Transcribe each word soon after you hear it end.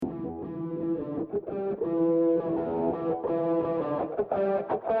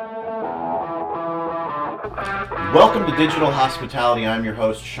Welcome to Digital Hospitality. I'm your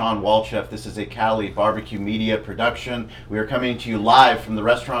host, Sean Walchef. This is a Cali Barbecue Media production. We are coming to you live from the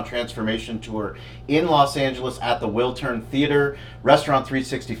Restaurant Transformation Tour in Los Angeles at the Wiltern Theater. Restaurant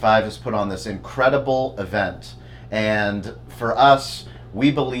 365 has put on this incredible event. And for us, we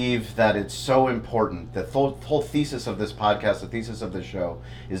believe that it's so important. The whole thesis of this podcast, the thesis of this show,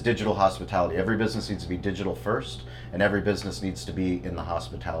 is digital hospitality. Every business needs to be digital first, and every business needs to be in the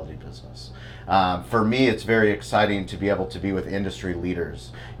hospitality business. For me, it's very exciting to be able to be with industry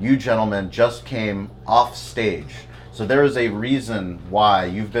leaders. You gentlemen just came off stage. So there is a reason why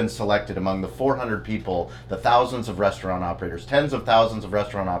you've been selected among the 400 people, the thousands of restaurant operators, tens of thousands of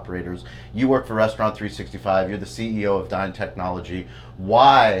restaurant operators. You work for Restaurant 365. You're the CEO of Dine Technology.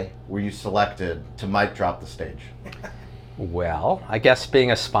 Why were you selected to mic drop the stage? Well, I guess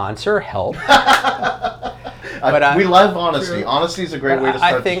being a sponsor helped. We love honesty. True. Honesty is a great way to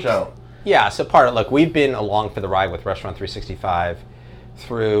start the show. Yeah, so look, we've been along for the ride with Restaurant 365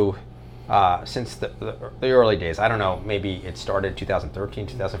 through since the early days. I don't know, maybe it started 2013,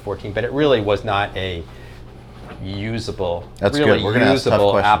 2014, but it really was not a usable, That's really good. We're gonna ask tough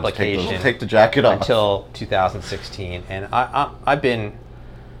questions. Application. Take the jacket off. Until 2016, and I've been,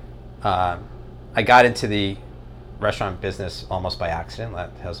 I got into the restaurant business almost by accident,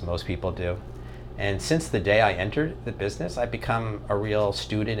 as most people do. And since the day I entered the business, I've become a real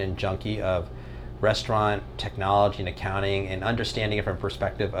student and junkie of restaurant technology and accounting, and understanding it from a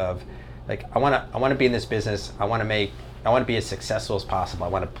perspective of, like, I want to be in this business. I want to be as successful as possible. I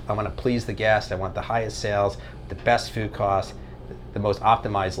want to please the guest. I want the highest sales, the best food cost, the most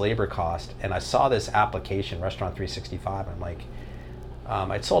optimized labor cost. And I saw this application, Restaurant 365. I'm like,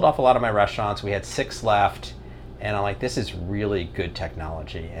 I'd sold off a lot of my restaurants. We had 6 left. And I'm like, this is really good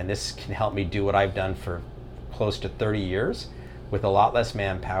technology, and this can help me do what I've done for close to 30 years with a lot less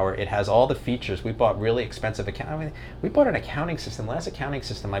manpower. It has all the features. We bought really expensive we bought an accounting system. Last accounting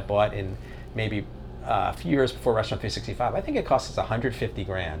system I bought in maybe a few years before Restaurant 365. I think it cost us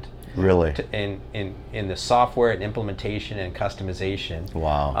 $150,000. Really? In the software and implementation and customization.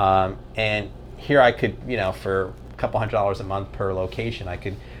 Wow. And here I could, for a couple $100 a month per location, I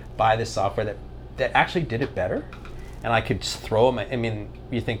could buy this software that actually did it better, and I could just throw them. I mean,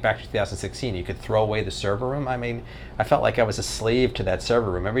 you think back to 2016, you could throw away the server room. I mean, I felt like I was a slave to that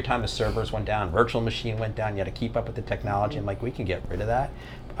server room. Every time the servers went down, virtual machine went down, you had to keep up with the technology. I'm like, we can get rid of that.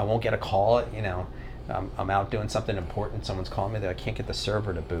 I won't get a call, I'm out doing something important, someone's calling me that I can't get the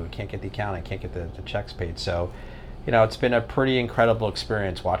server to boot, can't get the accounting, can't get the checks paid. So, it's been a pretty incredible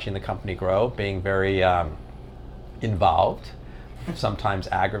experience watching the company grow, being very involved, sometimes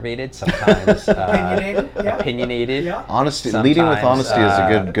aggravated, sometimes opinionated. Yeah. Honesty, leading with honesty is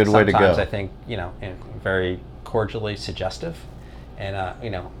a good way to go. Sometimes I think, very cordially suggestive, and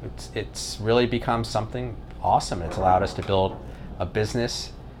it's really become something awesome. It's allowed us to build a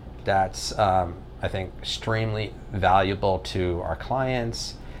business that's I think extremely valuable to our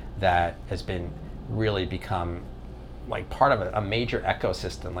clients, that has been really become like part of a major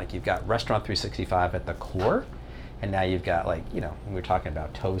ecosystem. Like, you've got Restaurant 365 at the core. And now you've got, we were talking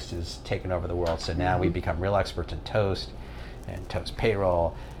about Toast is taking over the world. So now we've become real experts in Toast and Toast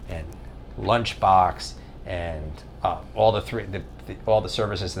Payroll and Lunchbox and all the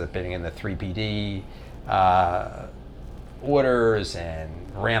services that have been in the 3PD orders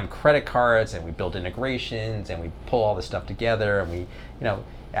and RAM credit cards, and we build integrations and we pull all this stuff together, and we,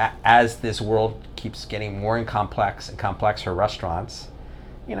 as this world keeps getting more complex for restaurants,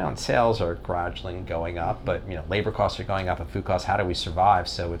 and sales are gradually going up, but labor costs are going up and food costs. How do we survive?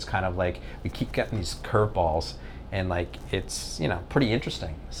 So it's kind of like we keep getting these curveballs, and it's pretty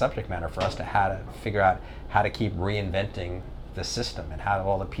interesting subject matter for us to figure out how to keep reinventing the system and how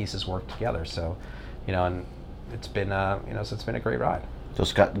all the pieces work together. So, and it's been it's been a great ride. So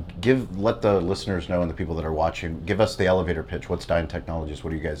Scott, let the listeners know and the people that are watching, give us the elevator pitch. What's Dine Technologies? What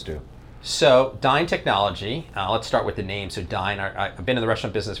do you guys do? So Dine Technology, let's start with the name. So Dine, I've been in the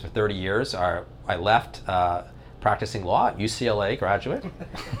restaurant business for 30 years. I left practicing law at UCLA, graduate.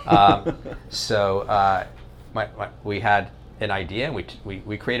 We had an idea, and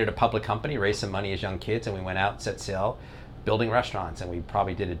we created a public company, raised some money as young kids, and we went out, set sail, building restaurants. And we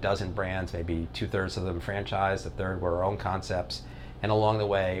probably did a dozen brands, maybe 2/3 of them franchised, 1/3 were our own concepts. And along the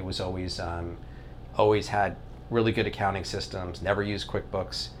way, it was always had really good accounting systems, never used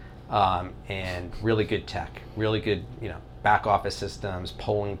QuickBooks. And really good tech, really good, back office systems,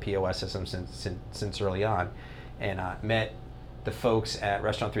 polling POS systems since early on, and met the folks at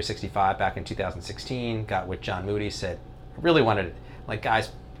Restaurant 365 back in 2016. Got with John Moody, said, I really wanted,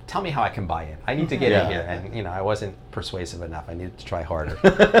 guys, tell me how I can buy in. I need to get Yeah. in here. And, I wasn't persuasive enough. I needed to try harder.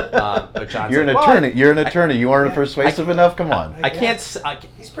 But John's You're an like, attorney. "Well, You're an attorney. You aren't persuasive enough? Come on. I can't.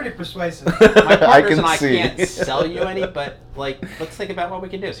 He's pretty persuasive. My partners can and I see. can't sell you any, but let's think about what we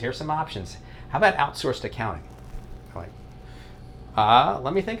can do. So here's some options. How about outsourced accounting? I'm like,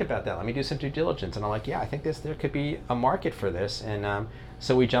 let me think about that. Let me do some due diligence. And I'm like, yeah, I think there could be a market for this. And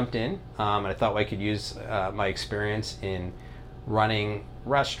so we jumped in, and I thought I could use my experience in running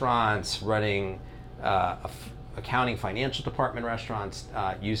restaurants, running accounting, financial department restaurants,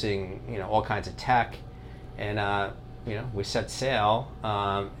 using all kinds of tech, and we set sail,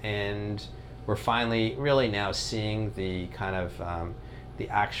 and we're finally really now seeing the kind of the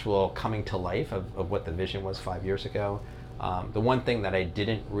actual coming to life of what the vision was 5 years ago. The one thing that I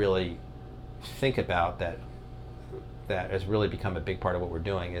didn't really think about that has really become a big part of what we're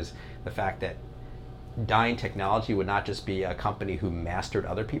doing is the fact that Dine Technology would not just be a company who mastered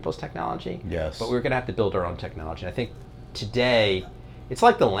other people's technology, Yes. but we were going to have to build our own technology. And I think today it's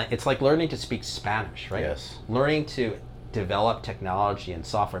like learning to speak Spanish, right? Yes. Learning to develop technology and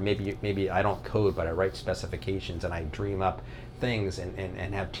software. Maybe I don't code, but I write specifications and I dream up things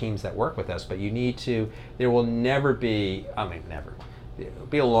and have teams that work with us. But there will never be, never. It'll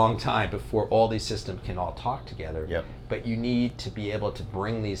be a long time before all these systems can all talk together. Yep. But you need to be able to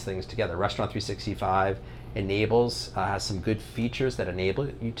bring these things together. Restaurant 365 has some good features that enable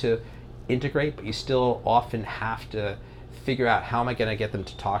you to integrate, but you still often have to figure out, how am I going to get them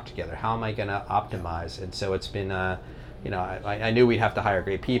to talk together? How am I going to optimize? And so it's been, I knew we'd have to hire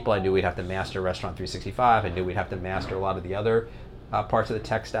great people. I knew we'd have to master Restaurant 365. I knew we'd have to master a lot of the other parts of the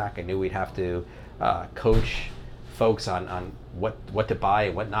tech stack. I knew we'd have to coach folks on what to buy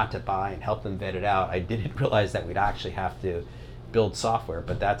and what not to buy and help them vet it out. I didn't realize that we'd actually have to build software,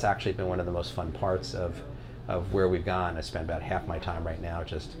 but that's actually been one of the most fun parts of where we've gone. I spend about half my time right now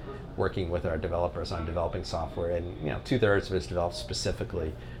just working with our developers on developing software, and 2/3 of it is developed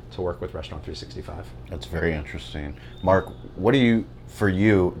specifically to work with Restaurant 365. That's very interesting. Mark, what do you,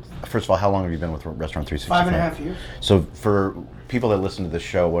 first of all, how long have you been with Restaurant 365? 5.5 years. So for people that listen to this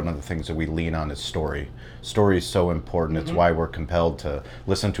show, one of the things that we lean on is story. Story is so important. It's why we're compelled to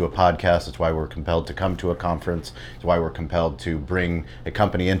listen to a podcast. It's why we're compelled to come to a conference. It's why we're compelled to bring a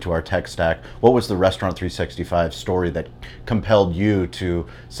company into our tech stack. What was the Restaurant 365 story that compelled you to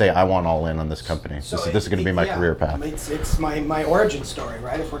say, I want all in on this company? This is going to be my career path. It's my origin story,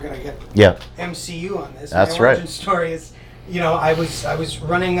 right? If we're going to get MCU on this. That's my origin right. story is, I was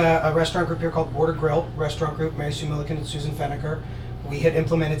running a restaurant group here called Border Grill Restaurant Group, Mary Sue Milliken and Susan Fenneker. We had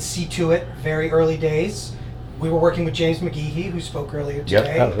implemented C2IT very early days. We were working with James McGeehee, who spoke earlier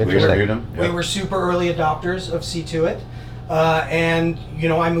today. Oh, We interviewed him. We were super early adopters of C2IT. And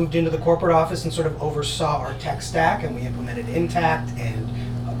I moved into the corporate office and sort of oversaw our tech stack, and we implemented Intact and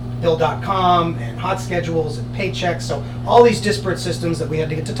Bill.com and Hot Schedules and Paychex. So all these disparate systems that we had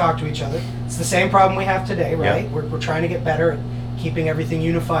to get to talk to each other. It's the same problem we have today, right? Yeah. We're trying to get better at keeping everything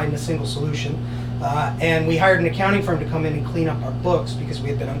unified in a single solution. And we hired an accounting firm to come in and clean up our books because we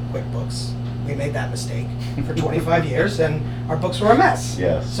had been on QuickBooks. We made that mistake for 25 years, and our books were a mess.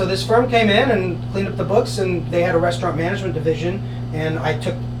 Yes. So this firm came in and cleaned up the books, and they had a restaurant management division, and I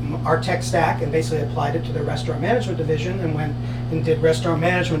took our tech stack and basically applied it to their restaurant management division and went and did restaurant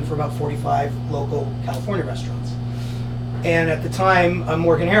management for about 45 local California restaurants. And at the time,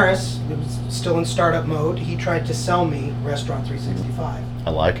 Morgan Harris, who was still in startup mode, he tried to sell me Restaurant 365. I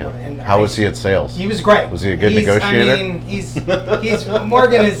like it. And How was he at sales? He was great. Was he a good He's- negotiator? I mean, he's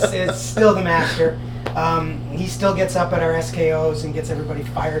Morgan is still the master. He still gets up at our SKOs and gets everybody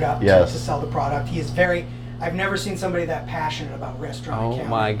fired up to sell the product. He is I've never seen somebody that passionate about restaurant Oh accounting.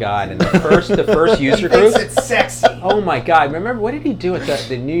 my God! And the first user He group. thinks it's sexy. Oh my God! Remember, what did he do at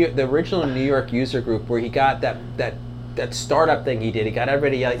the original New York user group where he got that startup thing he did? He got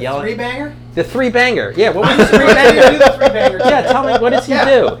everybody yelling. Three banger? The three banger. Yeah. What was the three He banger? do the three banger. Yeah. Tell me, what does he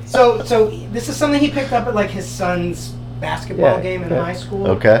do? So this is something he picked up at like his son's basketball Yeah, game in yeah. high school.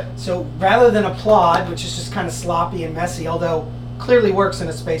 Okay. So rather than applaud, which is just kind of sloppy and messy, although clearly works in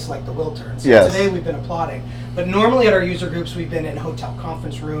a space like the Wiltern. So Yes. today we've been applauding. But normally at our user groups, we've been in hotel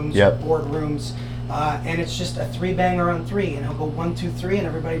conference rooms, Yep. board rooms, and it's just a three banger on three. And he'll go 1, 2, 3, and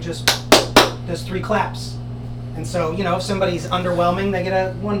everybody just does 3 claps. And so, if somebody's underwhelming, they get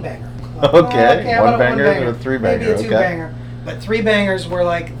a 1 banger. Like, Okay, how about one banger and a 3 banger, Maybe a 2 okay. banger. But 3 bangers were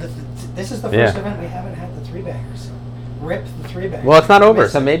like, this is the first Yeah. event we haven't had the 3 bangers. So rip the 3 bangers. Well, it's not over,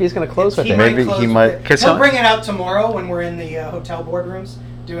 Miss so it. maybe he's going to close with He it. Maybe close he with might- it. 'Cause He'll he'll- bring it out tomorrow when we're in the hotel boardrooms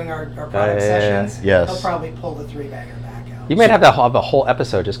doing our product yeah, sessions. Yes. He'll probably pull the 3 banger back out. You might have to have a whole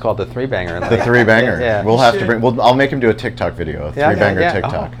episode just called the Three Banger. The Three Banger. Yeah. We'll have to bring. I'll make him do a TikTok video, a Three Banger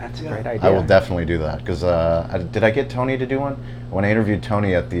TikTok. Oh, that's a great idea. I will definitely do that because did I get Tony to do one? When I interviewed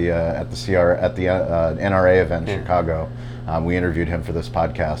Tony at the NRA event in Chicago, we interviewed him for this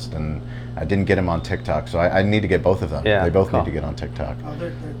podcast, and I didn't get him on TikTok, so I need to get both of them. Yeah, they both cool. need to get on TikTok. Oh, they'll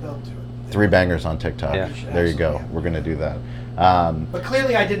do it. Three Bangers on TikTok. Yeah. There you go. Absolutely. We're going to do that. But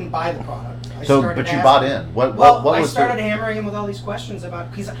clearly, I didn't buy the product. But you bought in. What I was started hammering him with all these questions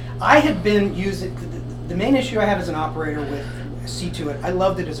about, because I had been using the main issue I had as an operator with See-To-It. I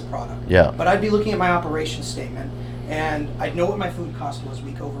loved it as a product. Yeah. But I'd be looking at my operations statement, and I'd know what my food cost was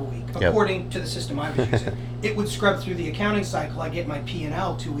week over week, according to the system I was using. It would scrub through the accounting cycle. I'd get my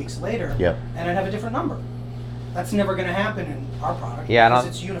P&L 2 weeks later, and I'd have a different number. That's never going to happen in our product because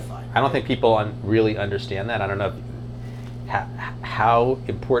it's unified. I don't think people really understand that. I don't know how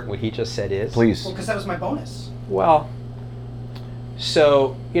important what he just said is. Please. Well, because that was my bonus. Well,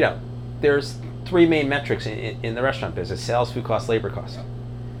 so, there's three main metrics in the restaurant business: sales, food cost, labor cost.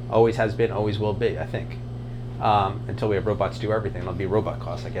 Always has been, always will be, I think. Until we have robots do everything. It'll be robot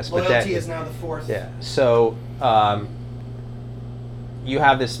costs, I guess. Loyalty is now the fourth. Yeah. So you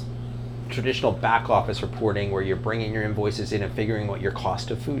have this traditional back office reporting where you're bringing your invoices in and figuring what your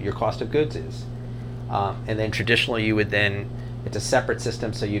cost of food, your cost of goods is. And then traditionally it's a separate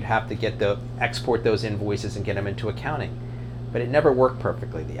system, so you'd have to export those invoices and get them into accounting. But it never worked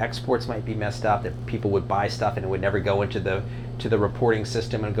perfectly. The exports might be messed up, that people would buy stuff and it would never go into the reporting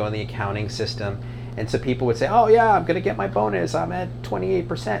system and go in the accounting system. And so people would say, "Oh yeah, I'm going to get my bonus. I'm at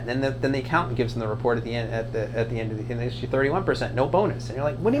 28%." And then the accountant gives them the report at the end of the 31%, no bonus. And you're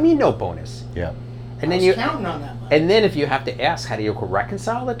like, "What do you mean no bonus?" Yeah. And I then was counting on that money. And then if you have to ask, how do you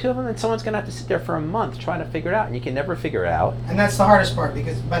reconcile the two of them? Then someone's going to have to sit there for a month trying to figure it out, and you can never figure it out. And that's the hardest part,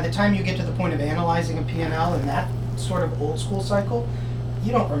 because by the time you get to the point of analyzing a P&L in that sort of old school cycle,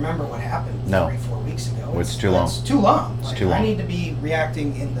 you don't remember what happened 3-4 weeks ago. It's too long. It's too long. It's too long. I need to be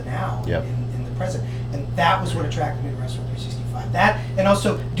reacting in the now, in the present. And that was what attracted me to Restaurant 365. That, and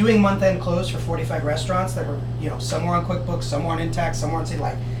also doing month-end close for 45 restaurants that were, some were on QuickBooks, some were on Intact, some were on City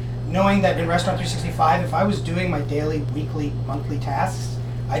Light. Knowing that in Restaurant 365, if I was doing my daily, weekly, monthly tasks,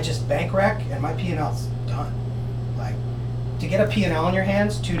 I just bank rec and my P&L's done. Like, to get a P&L in your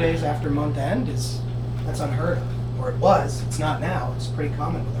hands 2 days after month end that's unheard of. Or it was. It's not now. It's pretty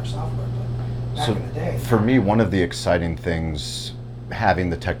common with our software, but back in the day. For me, one of the exciting things having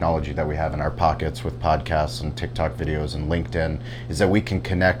the technology that we have in our pockets with podcasts and TikTok videos and LinkedIn is that we can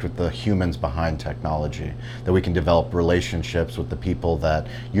connect with the humans behind technology, that we can develop relationships with the people that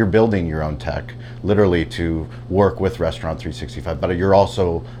you're building your own tech, literally to work with Restaurant 365, but you're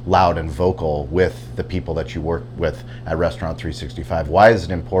also loud and vocal with the people that you work with at Restaurant 365. Why is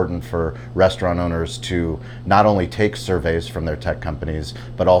it important for restaurant owners to not only take surveys from their tech companies,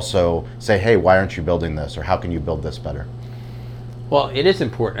 but also say, hey, why aren't you building this? Or how can you build this better? Well, it is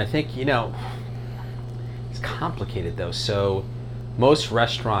important. I think, it's complicated though. So most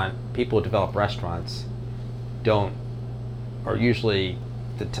people who develop restaurants are usually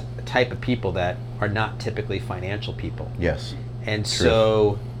the type of people that are not typically financial people. Yes. And True.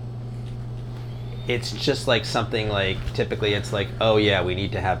 So it's just like something like, typically it's like, oh yeah, we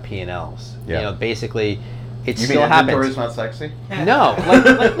need to have P&Ls. Yeah. Basically it You still mean happens. inventory is not sexy? No,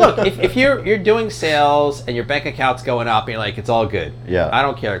 like look, if you're doing sales and your bank account's going up, and you're like, it's all good. Yeah. I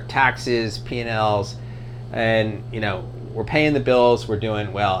don't care, taxes, P&Ls, and we're paying the bills, we're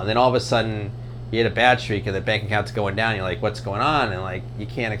doing well, and then all of a sudden you hit a bad streak and the bank account's going down. You're like, what's going on? And like, you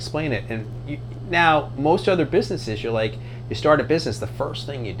can't explain it. And now most other businesses, you're like, you start a business, the first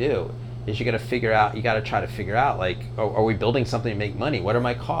thing you do is you got to try to figure out, like, are we building something to make money? What are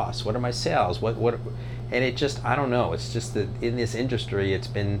my costs? What are my sales? What? And it just, I don't know. It's just that in this industry, it's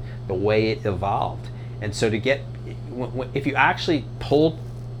been the way it evolved. And so if you actually pulled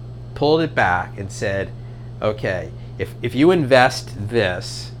it back and said, okay, if you invest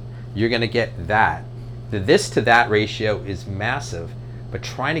this, you're going to get that. The this to that ratio is massive, but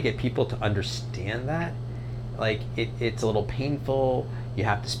trying to get people to understand that, like, it's a little painful. You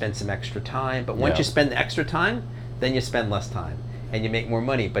have to spend some extra time. But once you spend the extra time, then you spend less time and you make more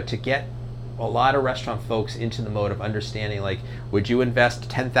money. But to get a lot of restaurant folks into the mode of understanding, like, would you invest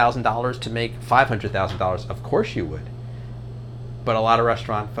 $10,000 to make $500,000? Of course you would. But a lot of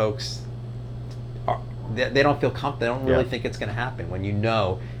restaurant folks, they don't feel confident. They don't really think it's going to happen. When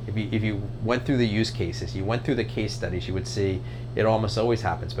if you went through the use cases, you went through the case studies, you would see it almost always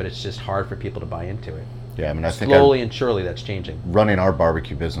happens, but it's just hard for people to buy into it. Yeah, I mean, I think slowly and surely that's changing. running our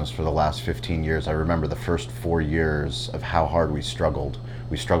barbecue business for the last 15 years, I remember the first 4 years of how hard we struggled.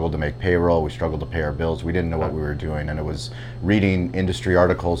 We struggled to make payroll, we struggled to pay our bills, we didn't know what we were doing, and it was reading industry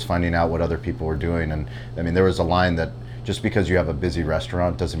articles, finding out what other people were doing, and I mean, there was a line that just because you have a busy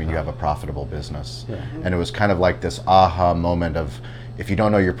restaurant doesn't mean you have a profitable business. Yeah. And it was kind of like this aha moment of, if you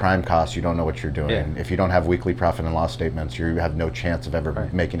don't know your prime costs, you don't know what you're doing. Yeah. If you don't have weekly profit and loss statements, you have no chance of ever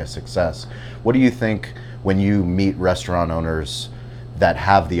Right. making a success. What do you think when you meet restaurant owners that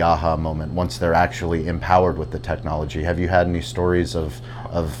have the aha moment once they're actually empowered with the technology? Have you had any stories of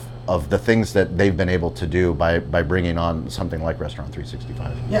the things that they've been able to do by bringing on something like Restaurant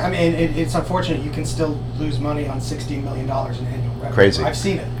 365? Yeah, I mean, it's unfortunate you can still lose money on $16 million in annual revenue. Crazy. I've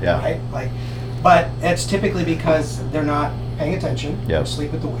seen it, Yeah. right? Like, but it's typically because they're not paying attention, Yep. they're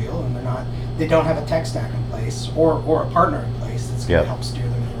asleep at the wheel, and they don't have a tech stack in place or a partner in place that's going to Yep. help steer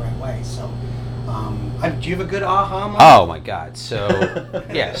them in the right way. So, do you have a good aha moment? Oh my God! So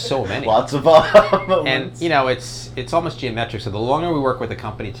yeah, so many. Lots of aha moments. And it's almost geometric. So the longer we work with a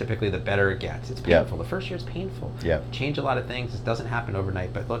company, typically the better it gets. It's Yep. painful. The first year is painful. Yep. Change a lot of things. It doesn't happen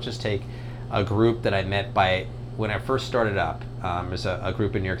overnight. But let's just take a group that I met when I first started up. There's a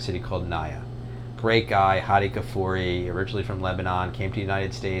group in New York City called Naya. Great guy, Hadi Kaffouri, originally from Lebanon, came to the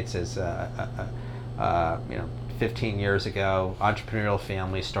United States as 15 years ago. Entrepreneurial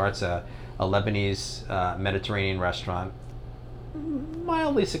family, starts a Lebanese Mediterranean restaurant,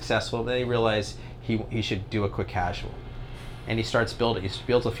 mildly successful. Then he realized he should do a quick casual, and he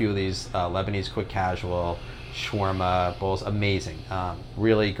builds a few of these Lebanese quick casual shawarma bowls. Amazing,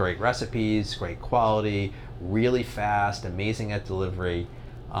 really great recipes, great quality, really fast, amazing at delivery.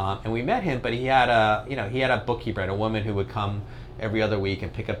 And we met him, but he had a bookkeeper, a woman who would come every other week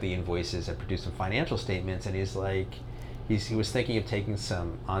and pick up the invoices and produce some financial statements. And he's like, he was thinking of taking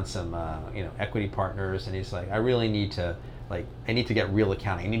some equity partners, and he's like, I really need to get real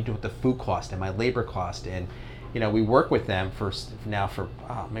accounting. I need to do what the food cost and my labor cost. And we work with them for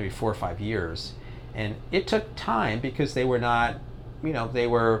maybe 4 or 5 years, and it took time because they were not, they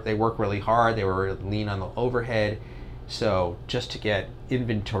work really hard. They were lean on the overhead. So just to get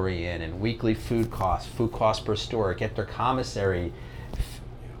inventory in and weekly food costs per store, get their commissary,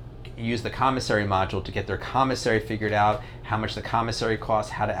 use the commissary module to get their commissary figured out, how much the commissary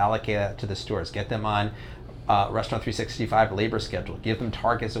costs, how to allocate that to the stores, get them on Restaurant 365 labor schedule, give them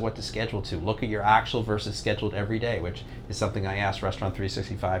targets of what to schedule to, look at your actual versus scheduled every day, which is something I asked Restaurant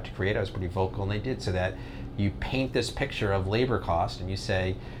 365 to create. I was pretty vocal, and they did, so that you paint this picture of labor cost and you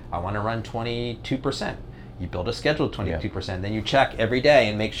say, I want to run 22%. You build a schedule 22%, then you check every day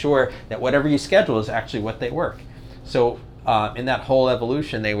and make sure that whatever you schedule is actually what they work. So in that whole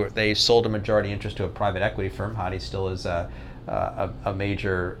evolution, they sold a majority interest to a private equity firm. Hadi still is a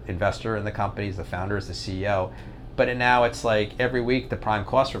major investor in the company. He's the founder, is the CEO. But now it's like every week the prime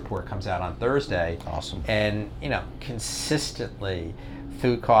cost report comes out on Thursday. Awesome. And consistently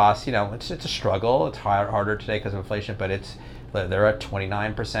food costs, it's a struggle. It's harder today because of inflation, but they're at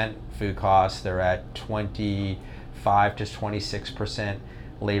 29% food costs. They're at 25 to 26%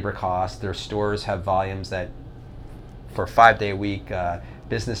 labor costs. Their stores have volumes that, for a 5-day week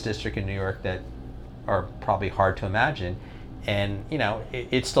business district in New York, that are probably hard to imagine. And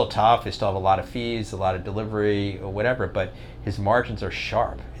it's still tough. They still have a lot of fees, a lot of delivery, or whatever. But his margins are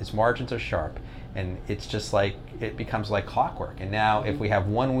sharp. And it's just like, it becomes like clockwork. And now, if we have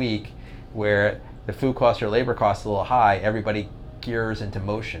 1 week where the food cost or labor cost is a little high, everybody gears into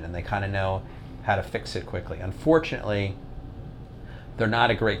motion and they kind of know how to fix it quickly. Unfortunately, they're not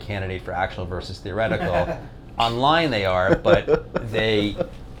a great candidate for actual versus theoretical. Online they are, but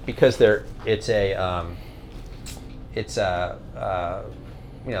it's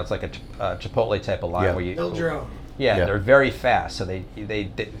like a Chipotle type of line where you build your own. Yeah, they're very fast, so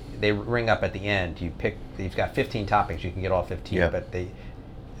they ring up at the end. You've got 15 toppings, you can get all 15, but they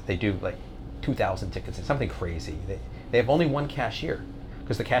do like 2,000 tickets. It's something crazy. They have only one cashier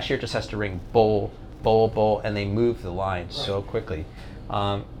because the cashier just has to ring bowl, and they move the line so quickly.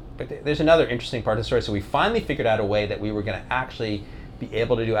 But there's another interesting part of the story. So we finally figured out a way that we were going to actually be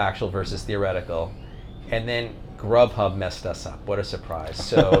able to do actual versus theoretical, and then Grubhub messed us up. What a surprise.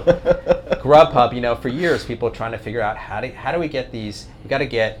 So Grubhub, for years people are trying to figure out how do we get these. We got to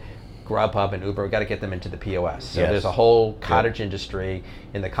get Grubhub and Uber, we got to get them into the POS. So there's a whole cottage industry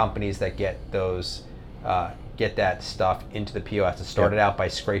in the companies that get that stuff into the POS. It started out by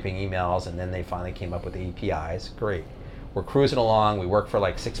scraping emails, and then they finally came up with the APIs. Great. We're cruising along. We work for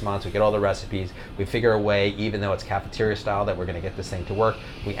like 6 months. We get all the recipes. We figure a way, even though it's cafeteria style, that we're going to get this thing to work.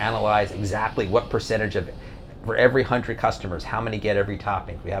 We analyze exactly what percentage of for every 100 customers, how many get every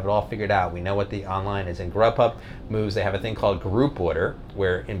topping. We have it all figured out. We know what the online is. And Grubhub moves, they have a thing called group order,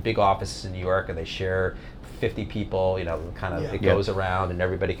 where in big offices in New York, they share 50 people, it goes around and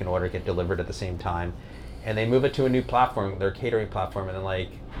everybody can order, get delivered at the same time. And they move it to a new platform, their catering platform, and they're like,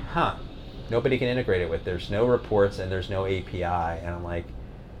 nobody can integrate it with. There's no reports and there's no API. And I'm like,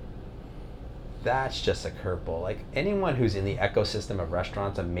 that's just a curveball. Like, anyone who's in the ecosystem of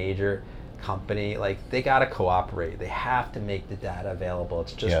restaurants, a major company, like, they got to cooperate. They have to make the data available.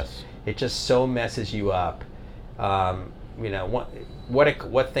 It's just it just so messes you up.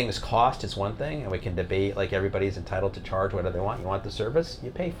 What things cost is one thing, and we can debate, like, everybody's entitled to charge whatever they want. You want the service, you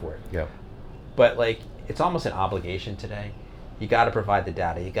pay for it. Yeah. But, like, it's almost an obligation today. You got to provide the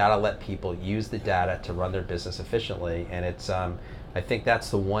data. You got to let people use the data to run their business efficiently. And it's I think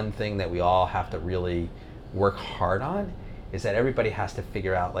that's the one thing that we all have to really work hard on, is that everybody has to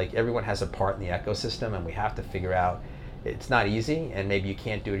figure out, like, everyone has a part in the ecosystem, and we have to figure out, it's not easy, and maybe you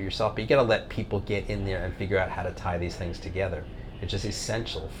can't do it yourself, but you got to let people get in there and figure out how to tie these things together. It's just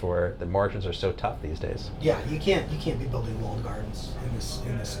essential, for the margins are so tough these days. Yeah, you can't be building walled gardens in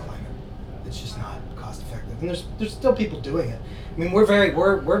this climate. It's just not cost effective, and there's still people doing it. I mean, we're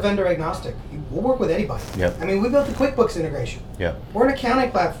vendor agnostic. We'll work with anybody. Yep. I mean, we built the QuickBooks integration. Yeah. We're an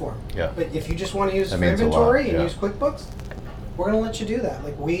accounting platform. Yeah. But if you just want to use That means a lot, inventory and yeah. use QuickBooks, we're going to let you do that.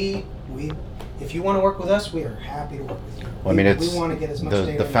 Like, we if you want to work with us, we are happy to work with you. Well, I mean, we want to get as much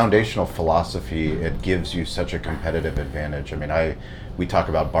data. the foundational philosophy. It gives you such a competitive advantage. I mean, we talk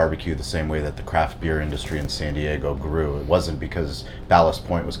about barbecue the same way that the craft beer industry in San Diego grew. It wasn't because Ballast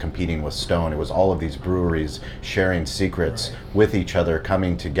Point was competing with Stone. It was all of these breweries sharing secrets with each other,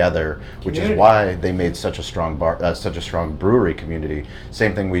 coming together, which is why they made such a strong brewery community.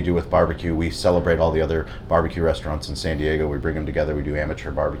 Same thing we do with barbecue. We celebrate all the other barbecue restaurants in San Diego. We bring them together. We do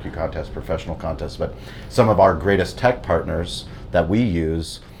amateur barbecue contests, professional contests. But some of our greatest tech partners that we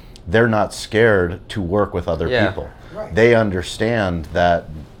use, they're not scared to work with other people. Right. They understand that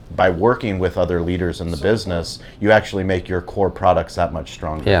by working with other leaders in the business, you actually make your core products that much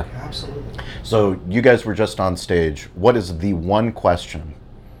stronger. Yeah. Absolutely. So you guys were just on stage. What is the one question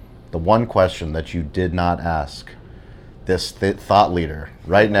that you did not ask this thought leader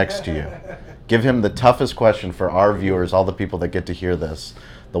right next to you? Give him the toughest question for our viewers, all the people that get to hear this.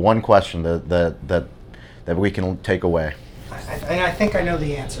 The one question that we can take away. I think I know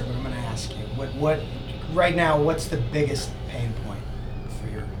the answer, but I'm going to ask you. What right now, what's the biggest pain point for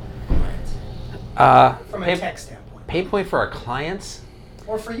your clients? From a tech standpoint. Pain point for our clients?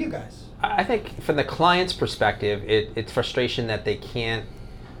 Or for you guys? I think from the client's perspective, it's frustration that they can't,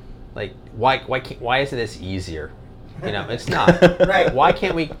 like, why isn't this easier? It's not. Right. Why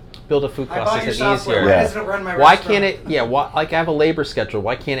can't we build a food I bought process your that's software. easier? Why doesn't it run my Why restaurant? can't it? Like, I have a labor schedule.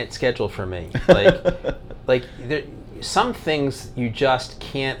 Why can't it schedule for me? Some things you just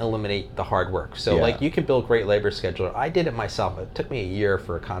can't eliminate the hard work. So, like, you can build great labor scheduler. I did it myself. It took me a year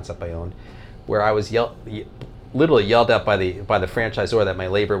for a concept I owned, where I was literally yelled at by the franchisor that my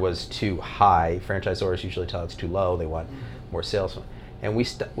labor was too high. Franchisors usually tell it's too low. They want more sales. And we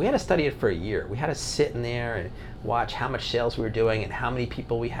had to study it for a year. We had to sit in there and watch how much sales we were doing and how many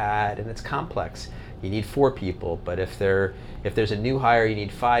people we had. And it's complex. You need 4 people, but if there's a new hire, you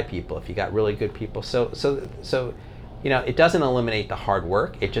need 5 people. If you got really good people, so it doesn't eliminate the hard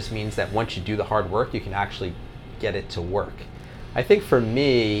work. It just means that once you do the hard work, you can actually get it to work. I think for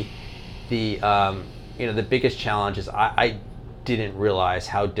me, the biggest challenge is I didn't realize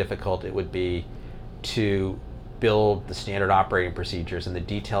how difficult it would be to build the standard operating procedures and the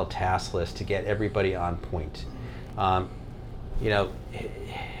detailed task list to get everybody on point.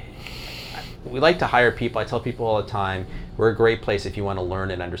 We like to hire people. I tell people all the time, we're a great place if you want to learn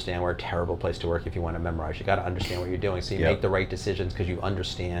and understand. We're a terrible place to work if you want to memorize. You got to understand what you're doing, so you make the right decisions because you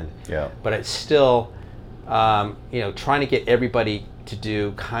understand. Yeah. But it's still, trying to get everybody to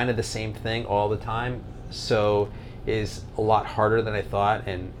do kind of the same thing all the time, is a lot harder than I thought.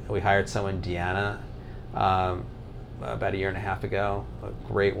 And we hired someone, Deanna, about a year and a half ago. A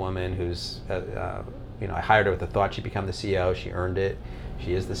great woman who's, I hired her with the thought she'd become the CEO. She earned it.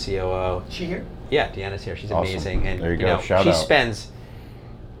 She is the COO. Is she here? Yeah, Deanna's here. She's Awesome. amazing. And there you go. Shout she out. spends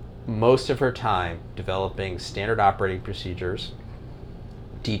most of her time developing standard operating procedures,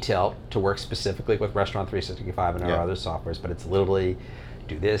 detailed to work specifically with Restaurant 365 and our other softwares, but it's literally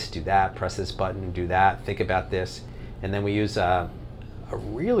do this, do that, press this button, do that, think about this. And then we use a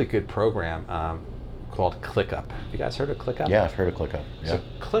really good program called ClickUp. Have you guys heard of ClickUp? Yeah, I've heard of ClickUp. Yeah. So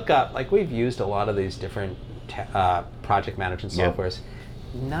ClickUp, like, we've used a lot of these different project management softwares.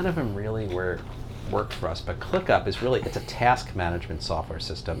 None of them really worked for us, but ClickUp is it's a task management software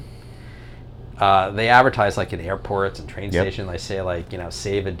system. they advertise like in airports and train Yep. stations. They say like,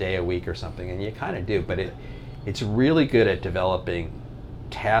 save a day a week or something, and you kind of do. But it's really good at developing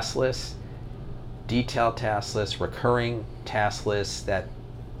task lists, detailed task lists, recurring task lists that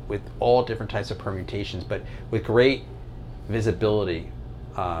with all different types of permutations, but with great visibility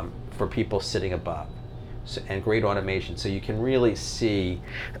for people sitting above, and great automation. So you can really see,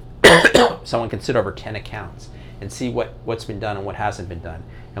 someone can sit over 10 accounts and see what's been done and what hasn't been done.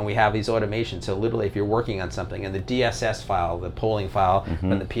 And we have these automations. So literally, if you're working on something and the DSS file, the polling file,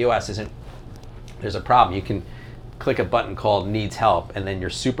 and the POS there's a problem, you can click a button called needs help, and then your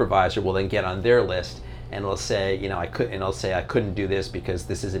supervisor will then get on their list and it'll say, I couldn't do this because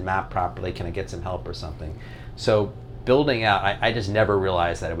this isn't mapped properly. Can I get some help or something? So building out, I just never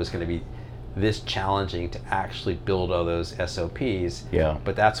realized that it was going to be this challenging to actually build all those SOPs. Yeah.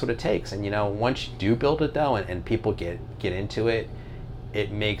 But that's what it takes. And once you do build it though, and people get into it,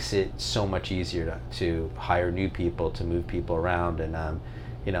 it makes it so much easier to hire new people, to move people around. And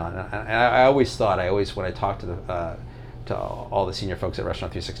and I always thought, when I talked to all the senior folks at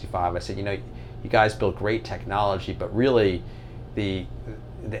Restaurant 365, I said, you guys build great technology, but really the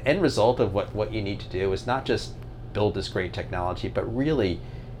end result of what you need to do is not just build this great technology, but really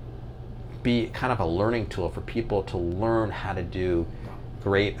be kind of a learning tool for people to learn how to do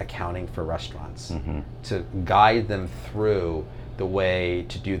great accounting for restaurants, to guide them through the way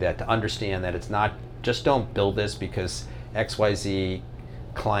to do that, to understand that it's not just don't build this because XYZ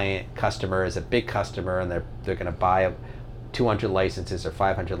customer is a big customer and they're going to buy 200 licenses or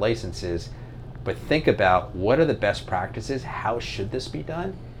 500 licenses, but think about what are the best practices, how should this be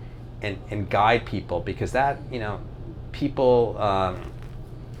done, and guide people, because that, people,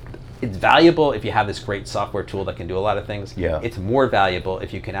 it's valuable if you have this great software tool that can do a lot of things. Yeah. It's more valuable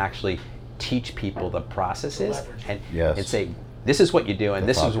if you can actually teach people the processes and say, this is what you do, and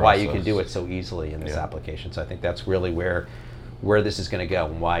this is why you can do it so easily in this application. So I think that's really where this is going to go,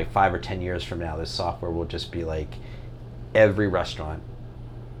 and why 5 or 10 years from now, this software will just be like every restaurant.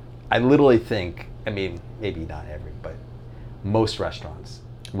 I literally think, maybe not every, but most restaurants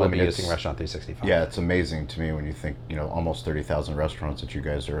will be using Restaurant 365. Yeah, it's amazing to me when you think, almost 30,000 restaurants that you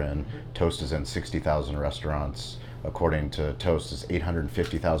guys are in. Toast is in 60,000 restaurants. According to Toast, is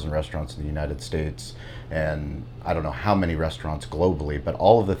 850,000 restaurants in the United States, and I don't know how many restaurants globally, but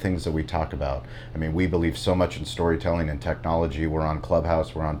all of the things that we talk about. We believe so much in storytelling and technology. We're on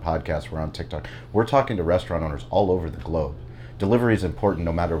Clubhouse, we're on podcasts, we're on TikTok. We're talking to restaurant owners all over the globe. Delivery is important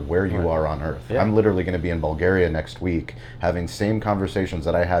no matter where you are on earth. Yeah. I'm literally going to be in Bulgaria next week having same conversations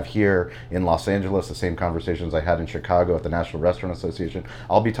that I have here in Los Angeles, the same conversations I had in Chicago at the National Restaurant Association.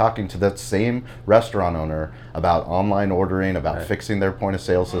 I'll be talking to that same restaurant owner about online ordering, about fixing their point of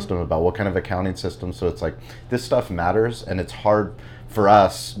sale system, about what kind of accounting system. So it's like, this stuff matters, and it's hard for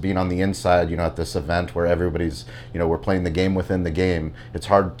us being on the inside, at this event where everybody's, we're playing the game within the game. It's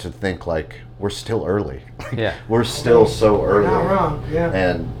hard to think like we're still early. Yeah, we're still so early. Not wrong.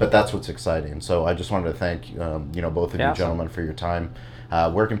 Yeah. But that's what's exciting. So I just wanted to thank both of you gentlemen for your time.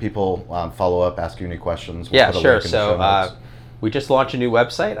 Where can people follow up, ask you any questions? We'll sure. So we just launched a new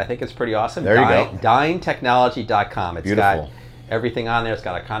website. I think it's pretty awesome. There you go. DyingTechnology.com. It's beautiful. Got everything on there. It's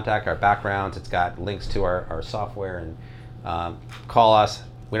got our contact, our backgrounds. It's got links to our software, and call us.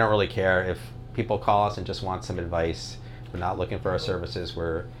 We don't really care if people call us and just want some advice. We're not looking for our services.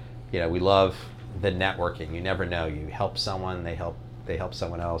 We love the networking. You never know. You help someone, they help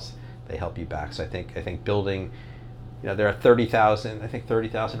someone else, they help you back. So I think building, there are 30,000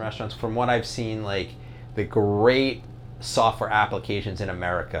 restaurants. From what I've seen, like the great software applications in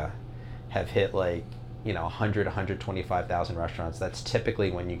America have hit 100, 125,000 restaurants. That's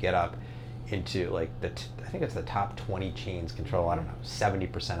typically when you get up into I think it's the top 20 chains control,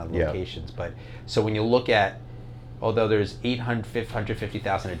 70% of locations. But so when you look at, although there's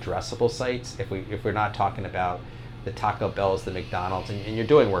 150,000 addressable sites, if we're not talking about the Taco Bells, the McDonald's, and you're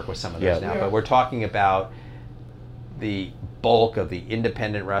doing work with some of those now, but we're talking about the bulk of the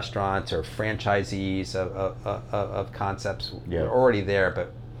independent restaurants or franchisees of concepts. We're already there,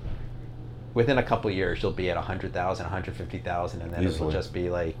 but within a couple of years, you'll be at 100,000, 150,000, and then it'll just be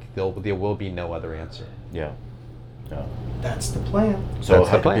like, there will be no other answer. Yeah. That's the plan. So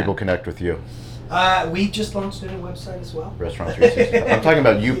how can people connect with you? We just launched a new website as well. Restaurant 365. I'm talking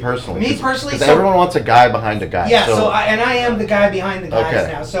about you personally. Me personally? Because everyone wants a guy behind a guy. Yeah, I am the guy behind the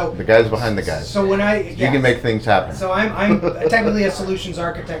guys now. So the guy's behind the guys. So when you can make things happen. So I'm technically a solutions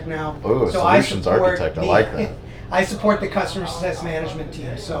architect now. Oh, so solutions architect. I like that. I support the customer success management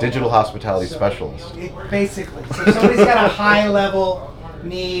team. So digital hospitality specialist. Basically. So if somebody's got a high level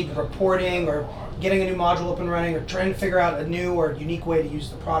need, reporting, or getting a new module up and running, or trying to figure out a new or unique way to use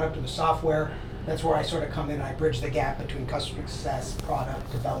the product or the software, That's where I sort of come in. I bridge the gap between customer success,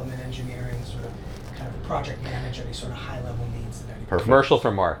 product development, engineering, sort of kind of project manage any sort of high-level needs that anybody. Perfect. Commercial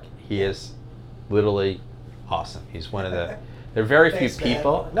for Mark. He is literally awesome. He's one of the. There are very Thanks, few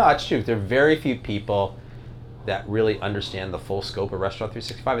people. man. No, it's true. There are very few people that really understand the full scope of Restaurant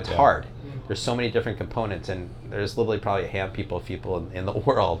 365. It's hard. There's so many different components, and there's literally probably a handful of people in the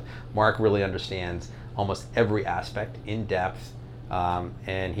world. Mark really understands almost every aspect in depth,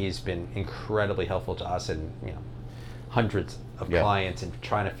 and he's been incredibly helpful to us and hundreds of clients and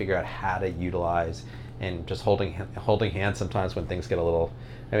trying to figure out how to utilize and just holding hands sometimes when things get a little.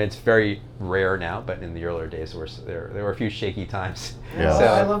 I mean, it's very rare now, but in the earlier days, there were a few shaky times. Yeah. So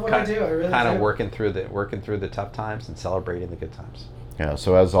I love what I do. I really kind do. of working through the tough times and celebrating the good times. Yeah,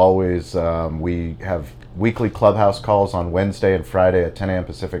 so as always, we have weekly Clubhouse calls on Wednesday and Friday at 10 a.m.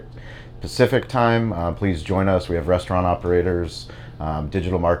 Pacific time. Please join us. We have restaurant operators,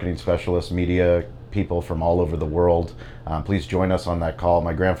 digital marketing specialists, media people from all over the world. Please join us on that call.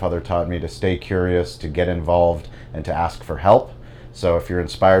 My grandfather taught me to stay curious, to get involved, and to ask for help. So if you're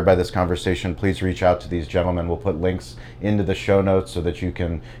inspired by this conversation, please reach out to these gentlemen. We'll put links into the show notes so that you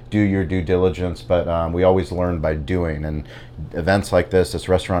can do your due diligence. But we always learn by doing. And events like this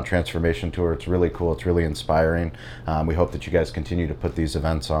Restaurant Transformation Tour, it's really cool. It's really inspiring. We hope that you guys continue to put these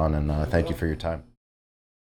events on. And thank you for your time.